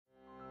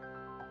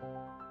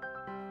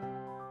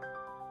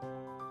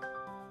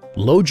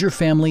Load your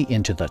family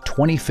into the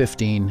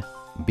 2015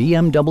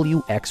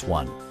 BMW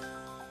X1.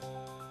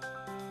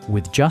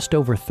 With just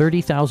over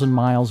 30,000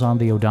 miles on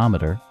the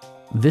odometer,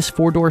 this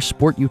four-door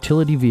sport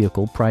utility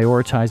vehicle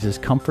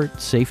prioritizes comfort,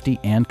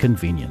 safety, and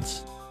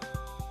convenience.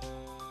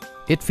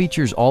 It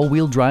features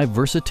all-wheel drive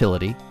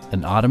versatility,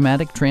 an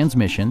automatic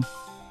transmission,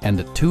 and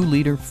a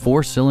 2-liter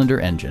 4-cylinder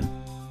engine.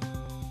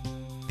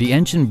 The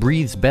engine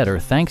breathes better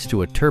thanks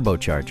to a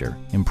turbocharger,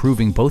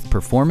 improving both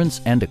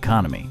performance and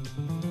economy.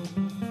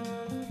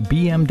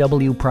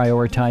 BMW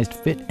prioritized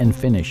fit and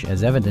finish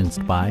as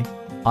evidenced by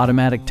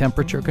automatic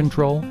temperature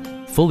control,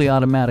 fully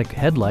automatic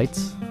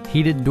headlights,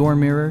 heated door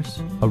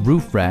mirrors, a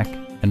roof rack,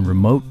 and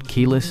remote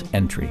keyless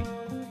entry.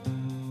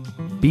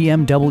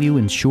 BMW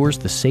ensures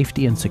the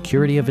safety and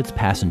security of its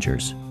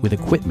passengers with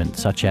equipment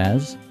such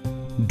as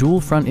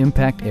dual front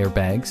impact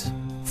airbags,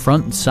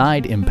 front and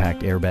side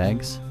impact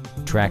airbags,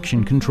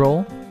 traction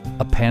control,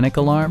 a panic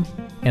alarm,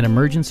 an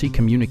emergency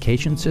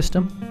communication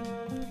system,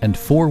 and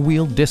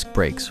 4-wheel disc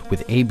brakes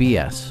with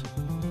ABS.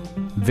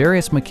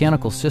 Various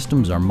mechanical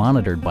systems are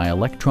monitored by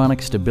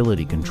electronic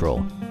stability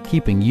control,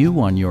 keeping you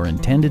on your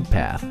intended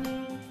path.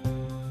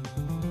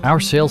 Our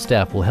sales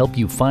staff will help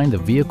you find the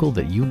vehicle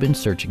that you've been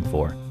searching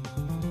for.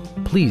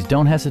 Please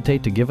don't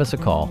hesitate to give us a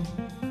call.